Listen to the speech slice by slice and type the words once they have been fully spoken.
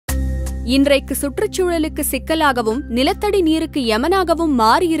இன்றைக்கு சுற்றுச்சூழலுக்கு சிக்கலாகவும் நிலத்தடி நீருக்கு யமனாகவும்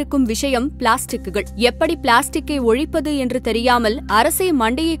மாறியிருக்கும் விஷயம் பிளாஸ்டிக்குகள். எப்படி பிளாஸ்டிக்கை ஒழிப்பது என்று தெரியாமல் அரசே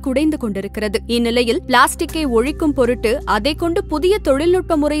மண்டையை குடைந்து கொண்டிருக்கிறது. இந்நிலையில் பிளாஸ்டிக்கை ஒழிக்கும் பொருட்டு அதை கொண்டு புதிய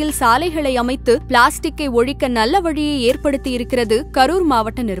தொழில்நுட்ப முறையில் சாலைகளை அமைத்து பிளாஸ்டிக்கை ஒழிக்க நல்ல வழியை ஏற்படுத்தியிருக்கிறது கரூர்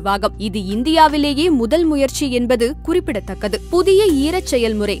மாவட்ட நிர்வாகம். இது இந்தியாவிலேயே முதல் முயற்சி என்பது குறிப்பிடத்தக்கது. புதிய ஈரச்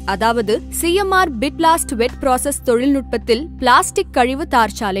செயல்முறை, அதாவது சிஎம்ஆர் பிட் பிளாஸ்ட் வெட் ப்ராசஸ் தொழில்நுட்பத்தில் பிளாஸ்டிக் கழிவு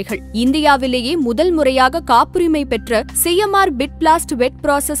தார்ச்சாலைகள். இந்தியாவிலேயே முதல் முறையாக காப்புரிமை பெற்ற சிஎம்ஆர் பிட் பிளாஸ்ட் வெட்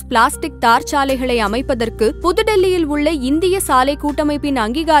ப்ராசஸ் பிளாஸ்டிக் தார்ச்சாலைகளை அமைப்பதற்கு புதுடெல்லியில் உள்ள இந்திய சாலை கூட்டமைப்பின்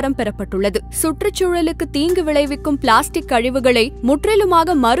அங்கீகாரம் பெறப்பட்டுள்ளது. சுற்றுச்சூழலுக்கு தீங்கு விளைவிக்கும் பிளாஸ்டிக் கழிவுகளை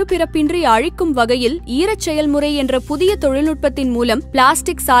முற்றிலுமாக மறுபிறப்பின்றி அழிக்கும் வகையில் ஈரச் செயல்முறை என்ற புதிய தொழில்நுட்பத்தின் மூலம்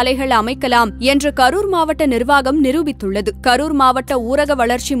பிளாஸ்டிக் சாலைகள் அமைக்கலாம் என்று கரூர் மாவட்ட நிர்வாகம் நிரூபித்துள்ளது. கரூர் மாவட்ட ஊரக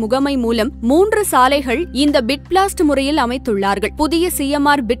வளர்ச்சி முகமை மூலம் 3 சாலைகள் இந்த பிட் பிளாஸ்ட் முறையில் அமைத்துள்ளார்கள். புதிய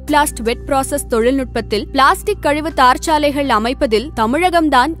சிஎம்ஆர் பிட் பிளாஸ்ட் வெட் ப்ராசஸ் தொழில்நுட்பத்தில் பிளாஸ்டிக் கழிவு தார்ச்சாலைகள் அமைப்பதில்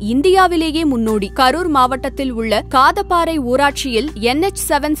தமிழகம்தான் இந்தியாவிலேயே முன்னோடி. கரூர் மாவட்டத்தில் உள்ள காதப்பாறை ஊராட்சியில்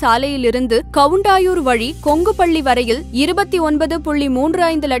NH7 சாலையிலிருந்து கவுண்டாயூர் வழி கொங்குப்பள்ளி வரையில்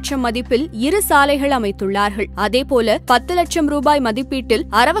 29.35 லட்சம் மதிப்பில் 2 சாலைகள் அமைத்துள்ளார்கள். அதேபோல 10 லட்சம் ரூபாய் மதிப்பீட்டில்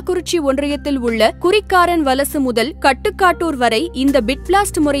அரவக்குறிச்சி ஒன்றியத்தில் உள்ள குறிக்காரன் வலசு முதல் கட்டுக்காட்டூர் வரை இந்த பிட்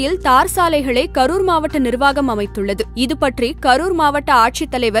பிளாஸ்ட் முறையில் தார் சாலைகளை கரூர் மாவட்ட நிர்வாகம் அமைத்துள்ளது. இது பற்றி கரூர் மாவட்ட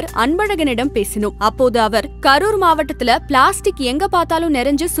ஆட்சித்தலைவர் அன்பழகனிடம் பேசினோம். அப்போது அவர், கரூர் மாவட்டத்துல பிளாஸ்டிக் எங்க பார்த்தாலும்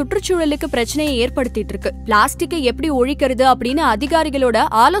நிறைஞ்சு சுற்றுச்சூழலுக்கு பிரச்சனையை ஏற்படுத்திட்டு இருக்கு. பிளாஸ்டிக்கை எப்படி ஒழிக்கிறது அப்படின்னு அதிகாரிகளோட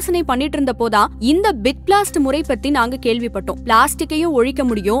ஆலோசனை பண்ணிட்டு இருந்த போதான் இந்த பிட் பிளாஸ்ட் முறை பத்தி நாங்க கேள்விப்பட்டோம். பிளாஸ்டிக்கையும் ஒழிக்க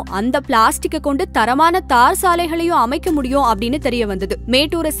முடியும், அந்த பிளாஸ்டிக்கை கொண்டு தரமான தார் சாலைகளையும் அமைக்க முடியும் அப்படின்னு தெரிய வந்தது.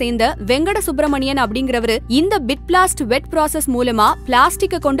 மேட்டூரை சேர்ந்த வெங்கட சுப்பிரமணியன் அப்படிங்கிறவரு இந்த பிட் பிளாஸ்ட் வெட் ப்ராசஸ் மூலமா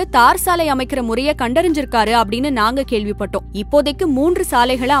பிளாஸ்டிக்கை கொண்டு தார் சாலை அமைக்கிற முறையை கண்டறிஞ்சிருக்காரு அப்படின்னு நாங்க கேள்விப்பட்டோம். இப்போதைக்கு 3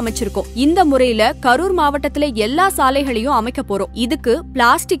 சாலைகளை அமைச்சிருக்கோம். இந்த முறையில கரூர் மாவட்டத்துல எல்லா சாலைகளையும் அமைக்க போறோம். இதுக்கு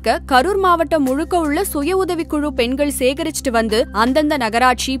பிளாஸ்டிக்க கரூர் மாவட்டம் முழுக்க உள்ள சுய உதவிக்குழு பெண்கள் சேகரிச்சுட்டு வந்து அந்தந்த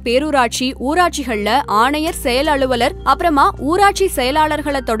நகராட்சி, பேரூராட்சி, ஊராட்சிகள்ல ஆணையர், செயல் அலுவலர், அப்புறமா ஊராட்சி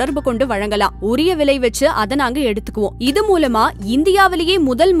செயலாளர்களை தொடர்பு கொண்டு வழங்கலாம். உரிய விலை வச்சு அதை நாங்க எடுத்துக்குவோம். இது மூலமா இந்தியாவிலேயே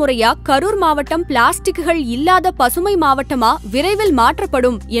முதல் முறையா கரூர் மாவட்டம் பிளாஸ்டிக்குகள் இல்லாத பசுமை மாவட்டமா விரைவில்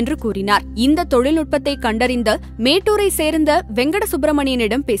மாற்றப்படும் என்று கூறினார். இந்த தொழில்நுட்பத்தை கண்டறிந்த மேட்டூரை சேர்ந்த வெங்கட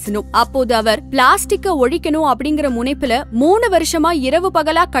சுப்பிரமணியனிடம் பேசினோம். அப்போது அவர், பிளாஸ்டிக்க ஒழிக்கணும் அப்படிங்கிற முனைப்புல 3 வருஷமா இரவு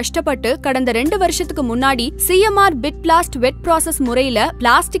பகலா கஷ்டப்பட்டு கடந்த 2 வருஷத்துக்கு முன்னாடி சிஎம்ஆர் பிட் பிளாஸ்ட் வெட் ப்ராசஸ் முறையில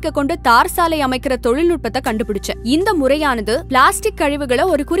பிளாஸ்டிக்க கொண்டு தார் சாலை அமைக்கிற தொழில்நுட்பத்தை கண்டுபிடிச்ச. இந்த முறையானது பிளாஸ்டிக் கழிவுகளை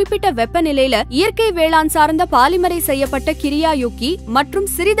ஒரு குறிப்பிட்ட வெப்பநிலையில இயற்கை வேளாண் சார்ந்த பாலிமரை செய்யப்பட்ட கிரியாயுக்கி மற்றும்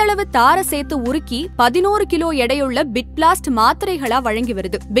சிறிதளவு தார சேர்த்து உருக்கி 11 கிலோ எடையுள்ள பிட் பிளாஸ்ட் மாத்திரைகளா வழங்கி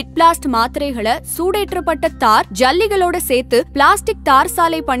வருது. பிட் பிளாஸ்ட் மாத்திரைகளை சூடேற்றப்பட்ட தார் ஜல்லிகளோட சேர்த்து பிளாஸ்டிக் தார்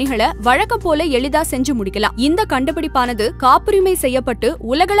சாலை பணிகளை வழக்கம் போல எளிதா செஞ்சு முடிக்கலாம். இந்த கண்டுபிடிப்பானது காப்புரிமை செய்யப்பட்டு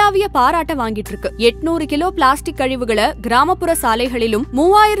உலகளாவிய பாராட்ட வாங்கிட்டு இருக்கு. 800 கிலோ பிளாஸ்டிக் கழிவுகளை கிராமப்புற சாலைகளிலும்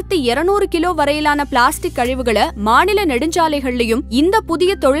 3200 கிலோ வரையிலான பிளாஸ்டிக் கழிவுகளை மாநில நெடுஞ்சாலைகளிலும் இந்த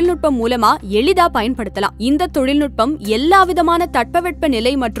புதிய தொழில்நுட்பம் மூலமா எளிதா பயன்படுத்தலாம். இந்த தொழில்நுட்பம் எல்லா விதமான தட்பவெட்ப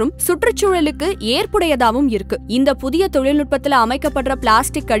நிலை மற்றும் சுற்றுச்சூழலுக்கு ஏற்புடையதாகவும் இருக்கு. இந்த புதிய தொழில்நுட்பத்தில் அமைக்கப்படுற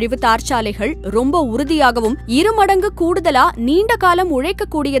பிளாஸ்டிக் கழிவு தார்ச்சாலைகள் ரொம்ப உறுதியாகவும் 2 மடங்கு கூடுதலா நீண்ட காலம்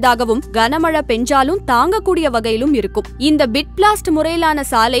உழைக்கக்கூடியதாகவும் கனமழை பெஞ்சாலும் தாங்கக்கூடிய வகையிலும் இருக்கும். இந்த பிட் பிளாஸ்ட் முறையிலான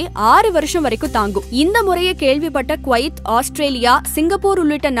சாலை 6 வருஷம் வரைக்கும் தாங்கும். இந்த முறையை கேள்விப்பட்ட குவைத், ஆஸ்திரேலியா, சிங்கப்பூர்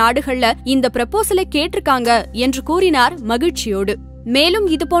உள்ளிட்ட நாடுகள்ல இந்த ப்ரப்போசலை கேட்டிருக்காங்க என்று கூறினார் மகிழ்ச்சியோடு. மேலும்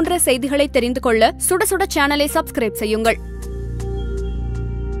இதுபோன்ற செய்திகளை தெரிந்து கொள்ள சுட சுட சேனலை சப்ஸ்கிரைப் செய்யுங்கள்.